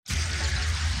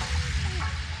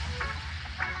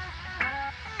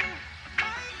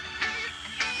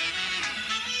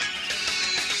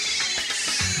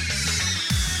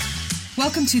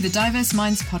Welcome to the Diverse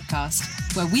Minds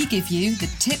podcast, where we give you the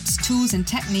tips, tools, and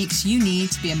techniques you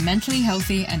need to be a mentally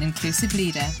healthy and inclusive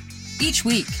leader. Each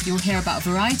week, you'll hear about a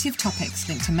variety of topics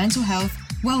linked to mental health,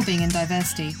 well-being, and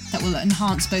diversity that will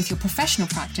enhance both your professional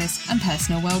practice and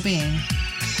personal well-being.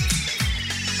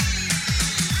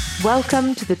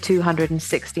 Welcome to the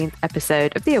 216th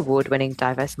episode of the award-winning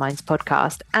Diverse Minds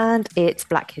podcast, and it's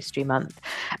Black History Month,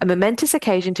 a momentous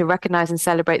occasion to recognise and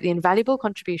celebrate the invaluable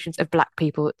contributions of Black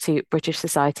people to British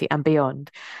society and beyond.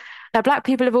 Now, Black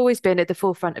people have always been at the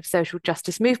forefront of social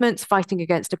justice movements, fighting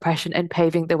against oppression and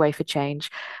paving the way for change.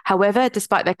 However,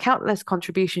 despite their countless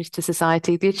contributions to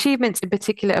society, the achievements in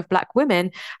particular of Black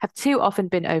women have too often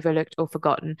been overlooked or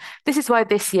forgotten. This is why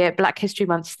this year, Black History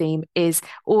Month's theme is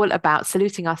all about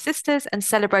saluting our sisters and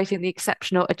celebrating the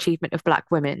exceptional achievement of Black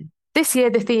women. This year,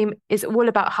 the theme is all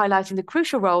about highlighting the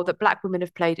crucial role that Black women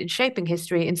have played in shaping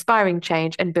history, inspiring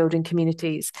change, and building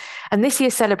communities. And this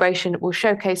year's celebration will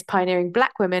showcase pioneering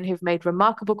Black women who've made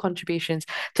remarkable contributions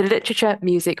to literature,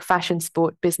 music, fashion,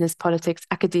 sport, business, politics,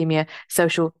 academia,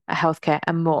 social, healthcare,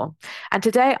 and more. And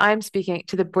today, I'm speaking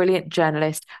to the brilliant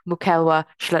journalist Mukelwa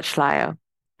Hlatshwayo.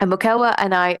 And Mukelwa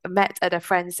and I met at a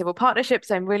Friends Civil Partnership,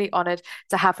 so I'm really honoured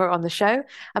to have her on the show.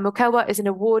 And Mukelwa is an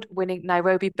award-winning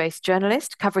Nairobi-based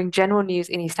journalist covering general news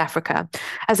in East Africa.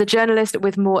 As a journalist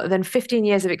with more than 15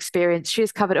 years of experience, she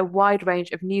has covered a wide range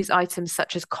of news items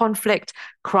such as conflict,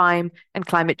 crime, and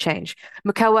climate change.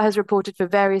 Mukelwa has reported for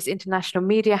various international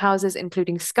media houses,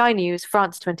 including Sky News,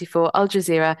 France 24, Al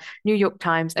Jazeera, New York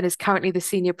Times, and is currently the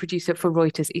senior producer for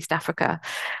Reuters East Africa.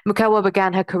 Mukelwa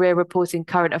began her career reporting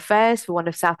current affairs for one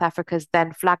of South Africa's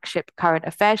then flagship current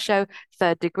affairs show,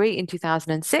 Third Degree, in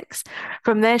 2006.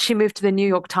 From there, she moved to the New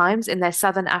York Times in their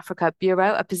Southern Africa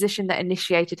bureau, a position that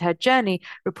initiated her journey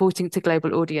reporting to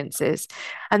global audiences.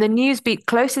 And the news beat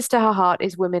closest to her heart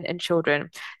is women and children.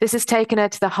 This has taken her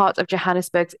to the heart of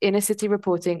Johannesburg's inner city,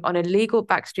 reporting on illegal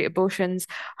backstreet abortions,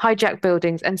 hijacked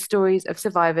buildings, and stories of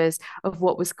survivors of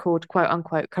what was called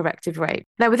quote-unquote corrective rape.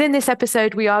 Now, within this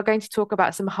episode, we are going to talk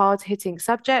about some hard-hitting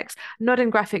subjects, not in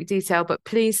graphic detail, but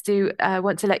please do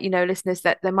want to let you know, listeners,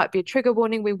 that there might be a trigger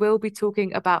warning. We will be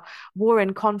talking about war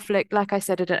and conflict, like I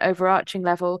said, at an overarching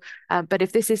level. But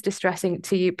if this is distressing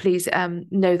to you, please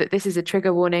know that this is a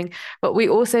trigger warning. But we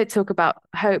also talk about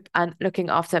hope and looking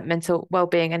after mental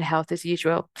well-being and health as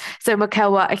usual. So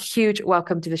Mukelwa, a huge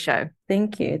welcome to the show.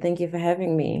 Thank you. Thank you for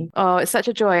having me. Oh, it's such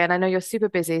a joy. And I know you're super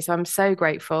busy, so I'm so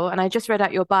grateful. And I just read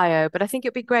out your bio, but I think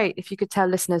it'd be great if you could tell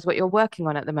listeners what you're working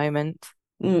on at the moment.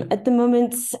 At the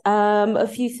moment, a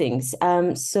few things.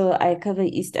 So I cover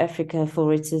East Africa for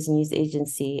Reuters News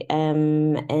Agency.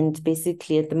 And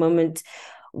basically at the moment,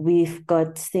 we've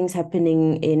got things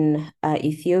happening in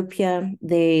Ethiopia.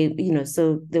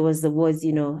 So there was the wars,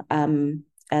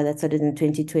 that started in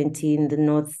 2020 in the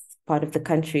north part of the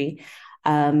country.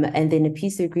 And then a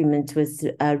peace agreement was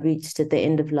reached at the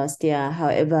end of last year.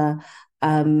 However,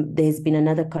 there's been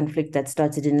another conflict that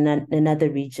started in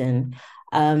another region.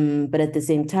 But at the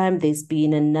same time, there's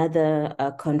been another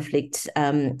conflict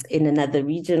in another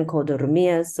region called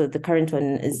Oromia. So the current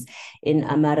one is in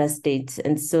Amara State.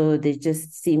 And so there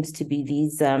just seems to be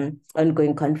these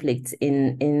ongoing conflicts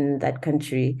in that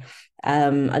country.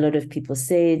 A lot of people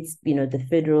say it's, the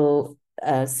federal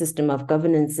system of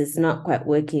governance is not quite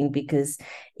working because,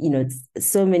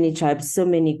 so many tribes, so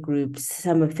many groups,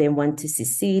 some of them want to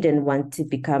secede and want to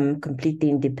become completely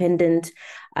independent.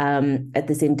 At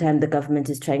the same time, the government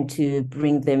is trying to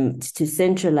bring them, to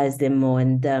centralize them more.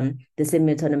 And the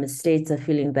semi-autonomous states are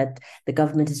feeling that the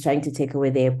government is trying to take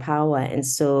away their power. And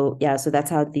so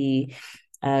that's how the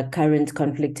current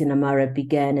conflict in Amara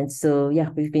began. And so,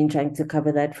 we've been trying to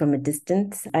cover that from a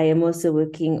distance. I am also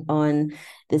working on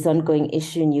this ongoing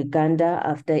issue in Uganda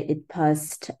after it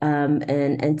passed an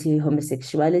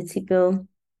anti-homosexuality bill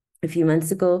a few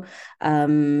months ago,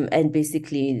 and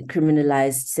basically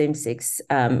criminalized same-sex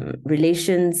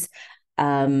relations,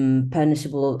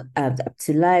 punishable up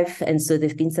to life. And so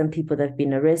there've been some people that have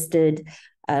been arrested.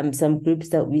 Some groups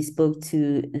that we spoke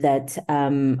to that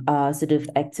are sort of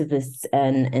activists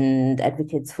and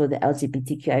advocates for the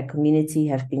LGBTQI community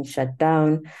have been shut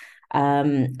down.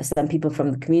 Some people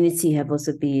from the community have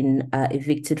also been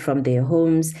evicted from their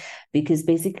homes because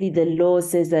basically the law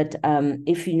says that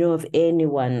if you know of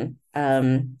anyone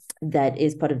that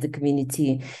is part of the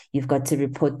community, you've got to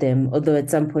report them. Although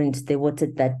at some point they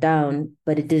watered that down,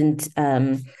 but it didn't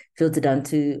filter down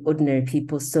to ordinary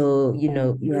people. So, you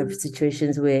have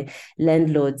situations where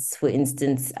landlords, for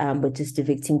instance, were just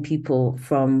evicting people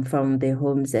from their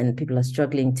homes and people are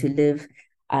struggling to live.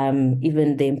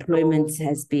 Even the employment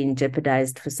has been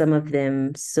jeopardized for some of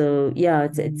them. So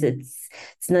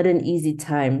it's not an easy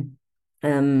time.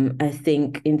 I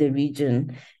think, in the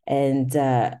region. And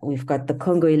we've got the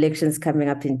Congo elections coming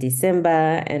up in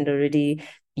December, and already,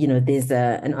 there's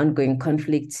an ongoing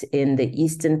conflict in the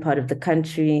eastern part of the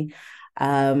country.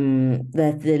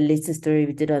 That the latest story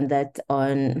we did on that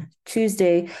on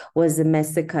Tuesday was a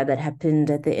massacre that happened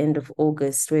at the end of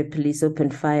August, where police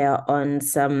opened fire on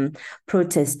some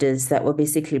protesters that were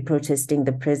basically protesting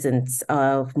the presence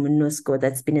of MONUSCO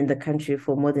that's been in the country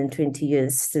for more than 20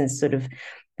 years, since sort of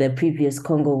the previous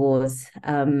Congo wars.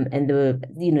 And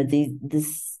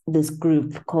this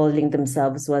group calling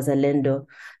themselves Wazalendo,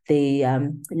 they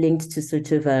linked to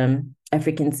sort of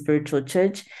African Spiritual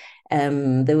Church.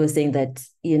 They were saying that,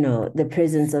 the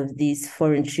presence of these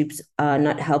foreign troops are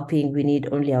not helping. We need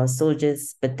only our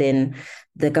soldiers. But then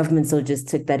the government soldiers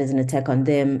took that as an attack on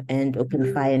them and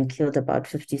opened fire and killed about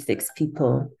 56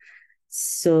 people.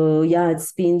 So yeah,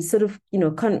 it's been sort of,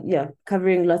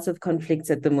 covering lots of conflicts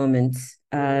at the moment,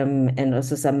 and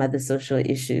also some other social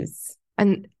issues.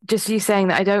 And just you saying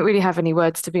that, I don't really have any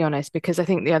words, to be honest, because I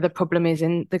think the other problem is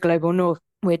in the global north,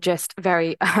 we're just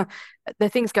very, there are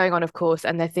things going on, of course,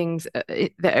 and there are things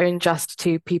that are unjust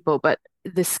to people, but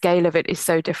the scale of it is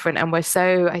so different. And we're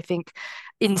so, I think,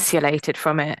 insulated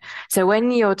from it. So when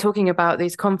you're talking about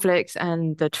these conflicts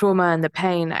and the trauma and the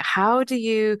pain, how do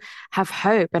you have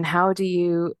hope, and how do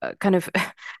you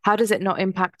how does it not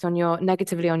impact on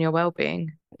negatively on your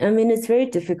well-being? I mean, it's very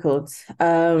difficult.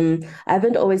 I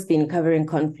haven't always been covering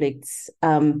conflicts,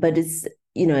 but it's,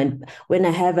 and when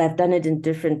I've done it in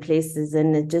different places,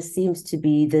 and it just seems to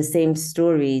be the same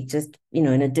story, just, in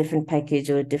a different package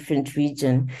or a different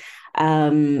region.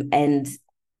 And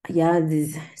yeah, there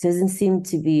doesn't seem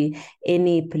to be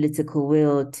any political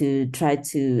will to try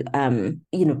to,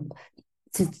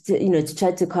 to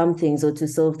try to calm things or to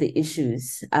solve the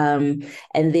issues. And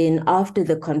then after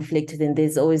the conflict, then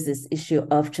there's always this issue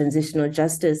of transitional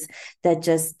justice that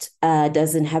just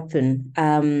doesn't happen.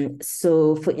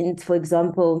 So for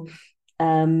example,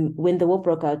 when the war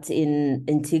broke out in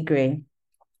Tigray,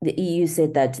 the EU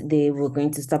said that they were going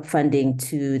to stop funding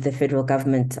to the federal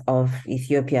government of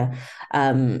Ethiopia.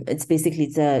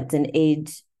 It's an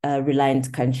aid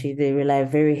reliant country. They rely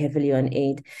very heavily on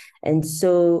aid. And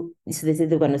so they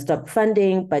said they're going to stop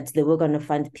funding, but they were going to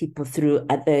fund people through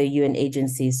other UN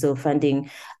agencies. So funding,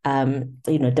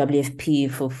 WFP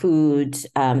for food,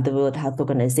 the World Health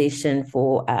Organization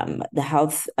for the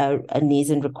health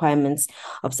needs and requirements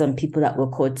of some people that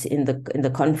were caught in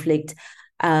the conflict.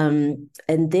 And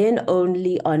then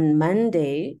only on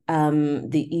Monday,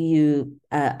 the EU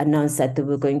announced that they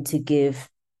were going to give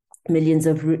millions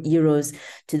of euros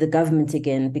to the government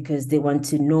again, because they want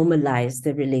to normalize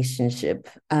the relationship.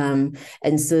 And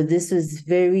so this was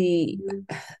it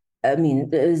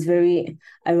was very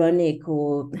ironic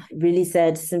or really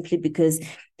sad, simply because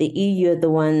the EU are the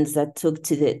ones that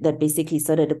that basically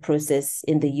started a process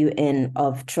in the UN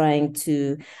of trying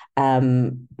to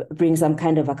bring some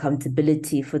kind of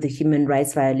accountability for the human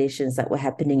rights violations that were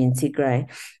happening in Tigray.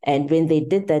 And when they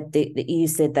did that, the EU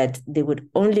said that they would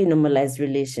only normalize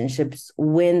relationships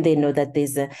when they know that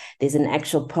there's an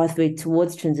actual pathway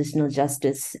towards transitional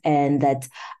justice, and that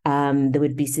there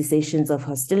would be cessations of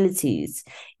hostilities.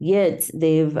 Yet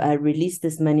they've released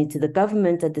this money to the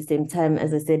government at the same time,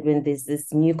 as I said, when there's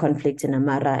this new conflict in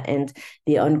Amara and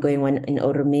the ongoing one in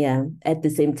Oromia. At the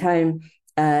same time,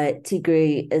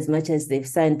 Tigray, as much as they've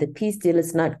signed the peace deal,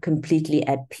 it's not completely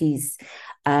at peace.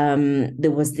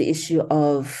 There was the issue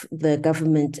of the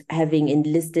government having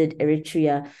enlisted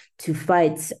Eritrea to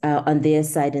fight on their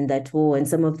side in that war, and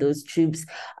some of those troops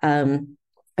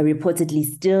are reportedly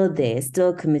still there,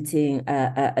 still committing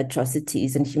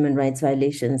atrocities and human rights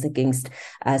violations against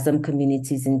some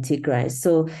communities in Tigray.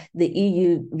 So the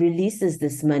EU releases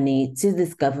this money to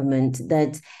this government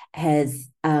that has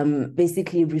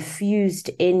basically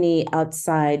refused any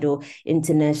outside or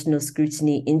international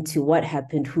scrutiny into what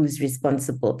happened, who's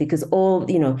responsible, because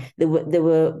there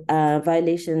were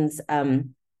violations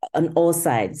on all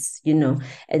sides,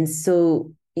 and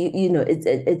so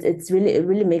it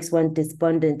really makes one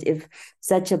despondent if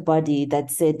such a body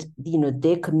that said,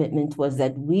 their commitment was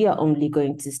that we are only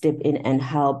going to step in and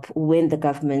help when the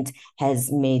government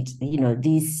has made,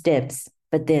 these steps.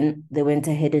 But then they went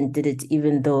ahead and did it,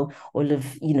 even though all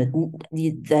of,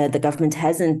 the government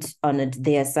hasn't honored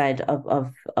their side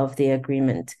of the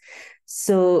agreement.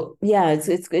 So yeah,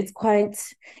 it's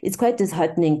quite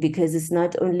disheartening, because it's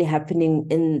not only happening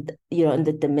in on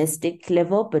the domestic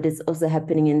level, but it's also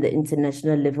happening in the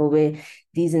international level, where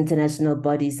these international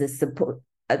bodies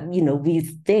are we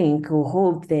think or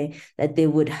hope that they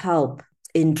would help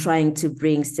in trying to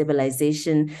bring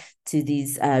stabilization to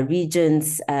these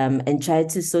regions, and try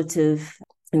to sort of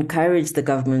encourage the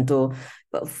government or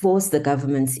force the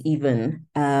governments even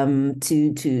to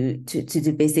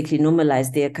basically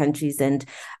normalize their countries and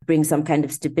bring some kind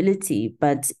of stability.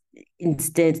 But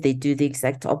instead, they do the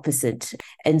exact opposite.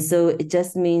 And so it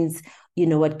just means,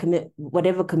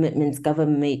 whatever commitments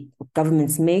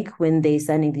governments make when they're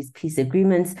signing these peace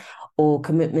agreements, or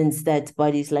commitments that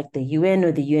bodies like the UN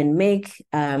or the UN make,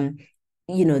 it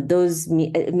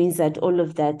means that all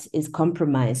of that is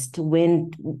compromised.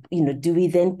 When, do we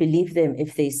then believe them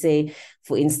if they say,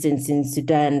 for instance, in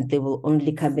Sudan, they will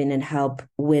only come in and help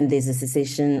when there's a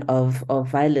cessation of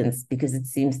violence, because it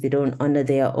seems they don't honor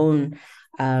their own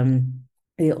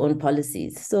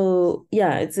policies. So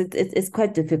yeah, it's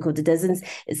quite difficult.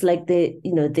 It's like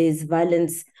there's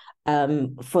violence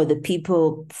for the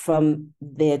people from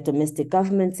their domestic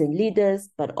governments and leaders,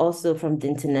 but also from the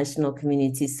international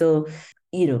community. So,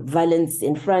 violence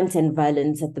in front and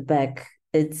violence at the back.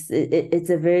 It's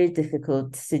a very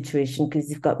difficult situation,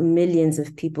 because you've got millions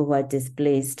of people who are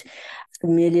displaced,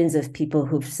 millions of people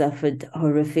who've suffered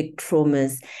horrific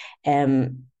traumas.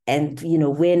 And,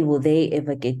 when will they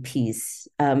ever get peace?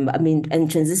 And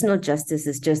transitional justice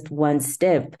is just one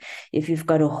step. If you've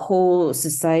got a whole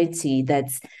society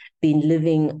that's been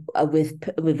living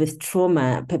with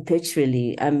trauma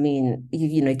perpetually,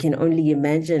 you can only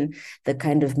imagine the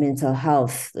kind of mental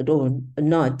health or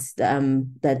not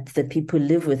that the people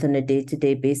live with on a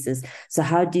day-to-day basis. So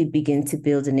how do you begin to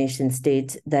build a nation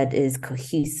state that is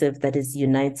cohesive, that is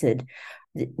united?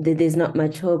 There's not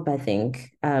much hope, I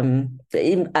think.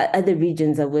 Other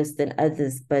regions are worse than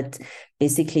others, but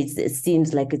basically it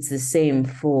seems like it's the same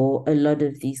for a lot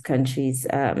of these countries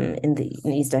in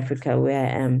East Africa where I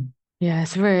am. Yeah,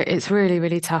 it's really,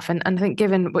 really tough. And I think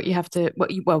given what you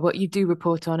do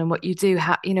report on and what you do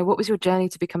have, what was your journey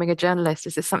to becoming a journalist?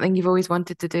 Is this something you've always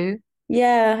wanted to do?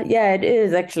 Yeah, it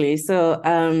is actually. So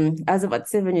I was about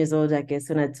 7 years old, I guess,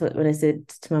 when I said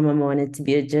to my mom I wanted to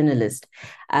be a journalist.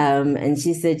 And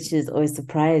she said she was always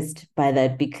surprised by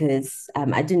that, because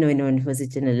I didn't know anyone who was a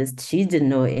journalist. She didn't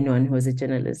know anyone who was a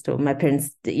journalist, or my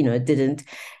parents, didn't.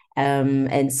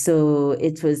 And so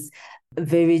it was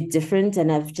very different. And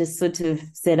I've just sort of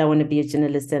said I want to be a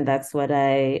journalist, and that's what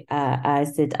I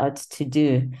set out to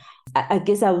do. I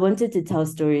guess I wanted to tell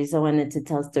stories. I wanted to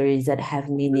tell stories that have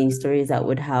meaning, stories that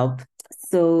would help.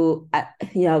 So, I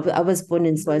was born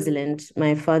in Swaziland.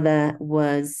 My father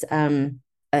was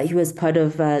he was part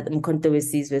of the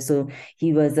Mkhonto, so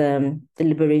he was the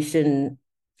liberation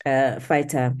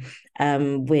fighter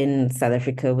when South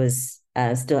Africa was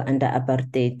still under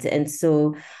apartheid. And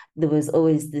so there was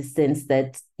always this sense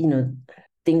that,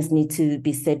 things need to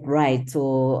be set right,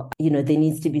 or, there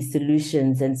needs to be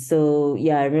solutions. And so,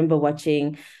 yeah, I remember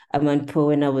watching Amanpo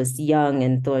when I was young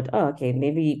and thought, oh, okay,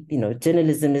 maybe,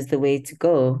 journalism is the way to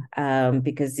go,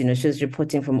 because, she was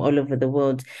reporting from all over the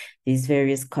world, these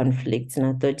various conflicts. And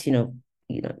I thought,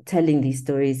 telling these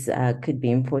stories could be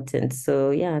important.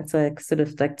 So, yeah, so I sort of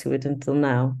stuck to it until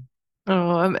now.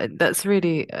 Oh, that's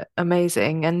really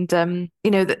amazing. And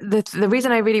the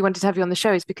reason I really wanted to have you on the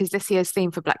show is because this year's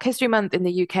theme for Black History Month in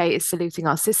the UK is saluting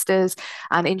our sisters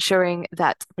and ensuring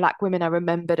that Black women are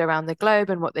remembered around the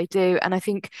globe and what they do. And I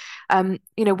think,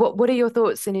 what are your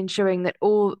thoughts in ensuring that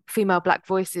all female Black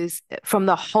voices from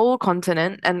the whole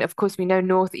continent, and of course we know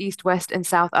North, East, West, and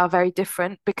South are very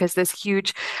different because there's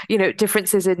huge,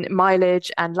 differences in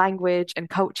mileage and language and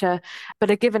culture, but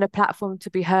are given a platform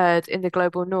to be heard in the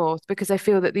global North, because I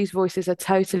feel that these voices are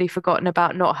totally forgotten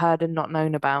about, not heard, and not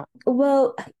known about.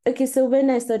 Well, okay, so when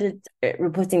I started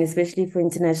reporting, especially for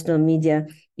international media,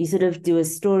 you sort of do a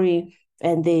story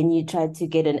and then you try to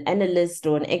get an analyst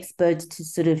or an expert to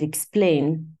sort of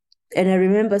explain. And I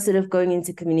remember sort of going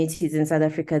into communities in South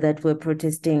Africa that were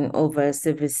protesting over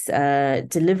service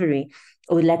delivery,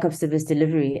 or lack of service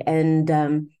delivery.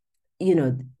 And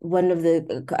one of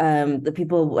the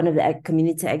people, one of the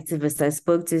community activists I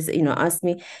spoke to, asked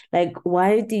me, like,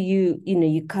 why do you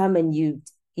come and you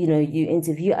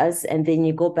interview us, and then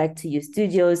you go back to your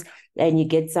studios and you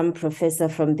get some professor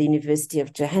from the University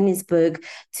of Johannesburg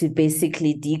to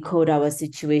basically decode our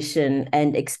situation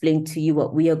and explain to you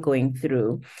what we are going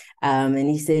through. And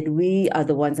he said, we are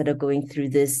the ones that are going through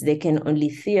this. They can only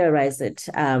theorize it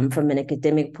from an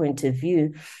academic point of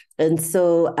view. And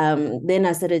so then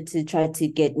I started to try to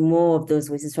get more of those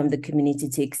voices from the community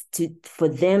for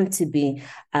them to be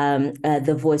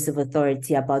the voice of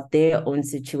authority about their own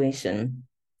situation.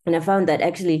 And I found that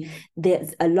actually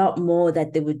there's a lot more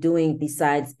that they were doing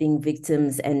besides being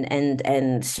victims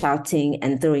and shouting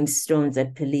and throwing stones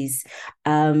at police.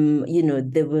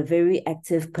 They were very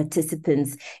active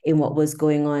participants in what was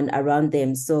going on around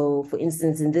them. So, for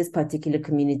instance, in this particular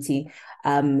community,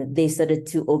 they started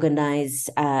to organize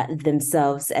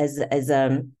themselves as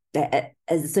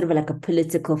sort of like a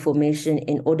political formation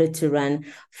in order to run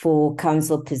for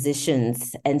council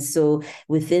positions. And so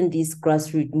within these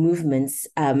grassroots movements,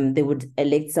 they would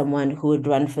elect someone who would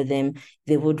run for them,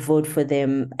 they would vote for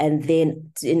them. And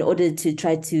then in order to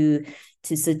try to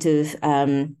sort of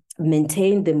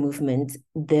maintain the movement,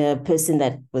 the person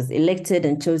that was elected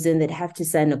and chosen, they'd have to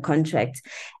sign a contract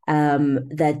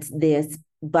that there's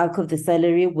bulk of the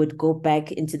salary would go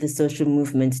back into the social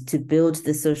movement to build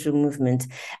the social movement.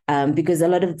 Because a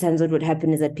lot of the times what would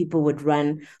happen is that people would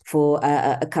run for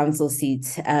a council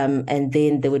seat and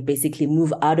then they would basically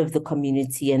move out of the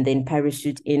community and then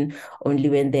parachute in only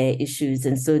when there are issues.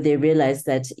 And so they realized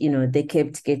that, they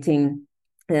kept getting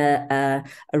a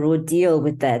raw deal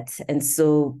with that. And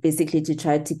so basically to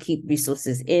try to keep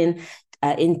resources in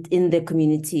the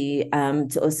community,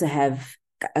 to also have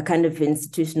a kind of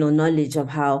institutional knowledge of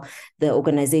how the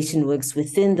organization works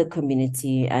within the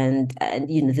community and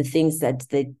the things that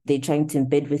they're trying to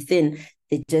embed within.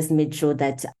 They just made sure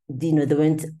that they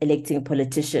weren't electing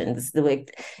politicians. They were,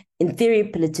 in theory,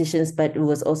 politicians, but it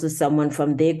was also someone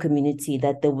from their community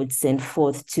that they would send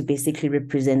forth to basically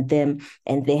represent them.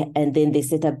 And then they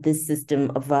set up this system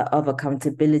of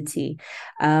accountability.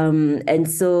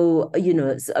 And so,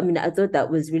 I thought that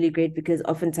was really great because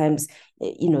oftentimes,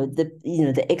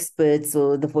 the experts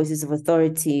or the voices of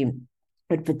authority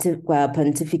would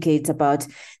pontificate about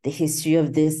the history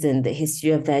of this and the history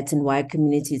of that and why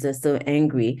communities are so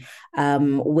angry,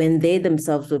 when they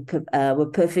themselves were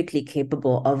perfectly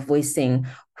capable of voicing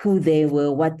who they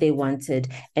were, what they wanted,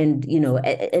 and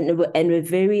were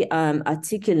very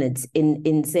articulate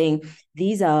in saying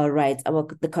these are our rights.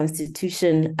 The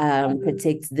Constitution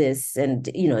protects this, and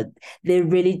they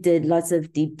really did lots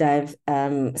of deep dive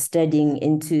studying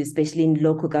into, especially in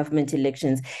local government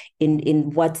elections, in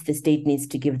what the state needs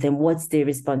to give them, what's their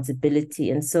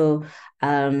responsibility, and so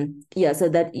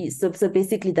so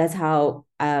basically that's how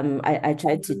I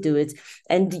tried to do it.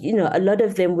 And a lot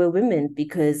of them were women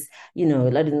because a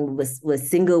lot of them were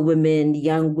single women,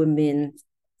 young women,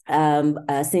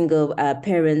 single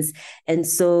parents, and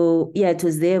so it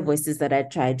was their voices that I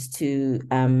tried to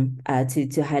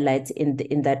highlight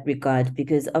in that regard,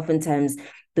 because oftentimes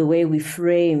the way we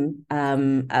frame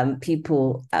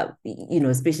people,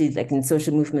 especially like in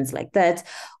social movements like that,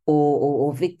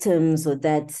 or victims, or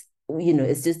that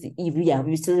it's just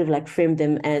we sort of like frame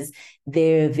them as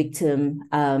they're a victim.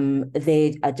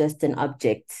 They are just an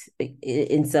object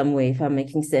in some way, if I'm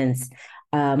making sense.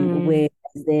 Where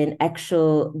then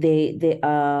they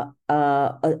are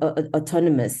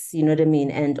autonomous, you know what I mean,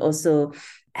 and also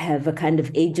have a kind of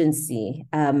agency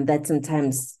that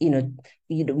sometimes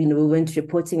we weren't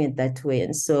reporting it that way.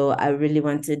 And so I really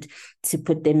wanted to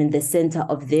put them in the center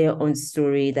of their own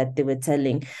story that they were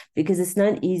telling, because it's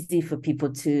not easy for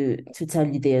people to tell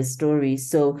you their story.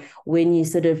 So when you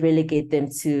sort of relegate them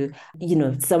to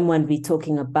someone we're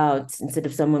talking about instead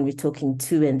of someone we're talking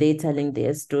to, and they're telling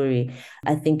their story,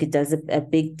 I think it does a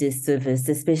big disservice,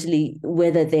 especially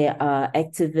whether they are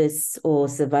activists or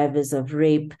survivors of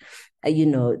rape.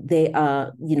 They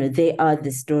are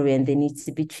the story, and they need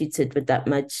to be treated with that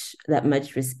much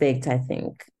respect, I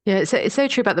think. Yeah, it's so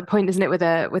true about the point, isn't it, with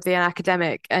an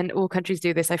academic, and all countries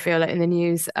do this, I feel like, in the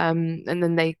news, and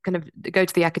then they kind of go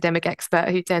to the academic expert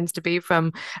who tends to be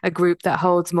from a group that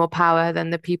holds more power than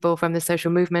the people from the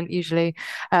social movement usually,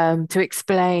 to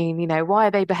explain, why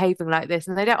are they behaving like this?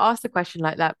 And they don't ask the question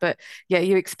like that, but yeah,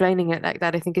 you explaining it like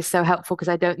that, I think is so helpful, because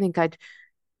I don't think I'd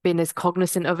been as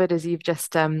cognizant of it as you've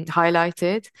just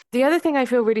highlighted. The other thing I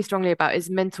feel really strongly about is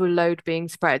mental load being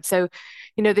spread. So,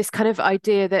 this kind of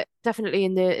idea that definitely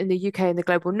in the UK and the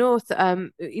global north,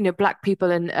 Black people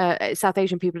and South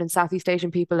Asian people and Southeast Asian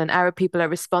people and Arab people are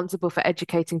responsible for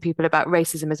educating people about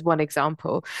racism, as one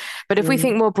example. But if we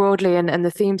think more broadly, and the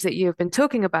themes that you have been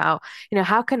talking about,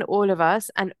 how can all of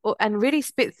us and really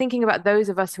thinking about those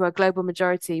of us who are global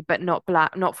majority but not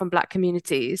from Black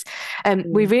communities,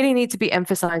 we really need to be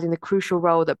emphasizing the crucial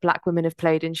role that Black women have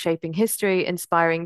played in shaping history, inspiring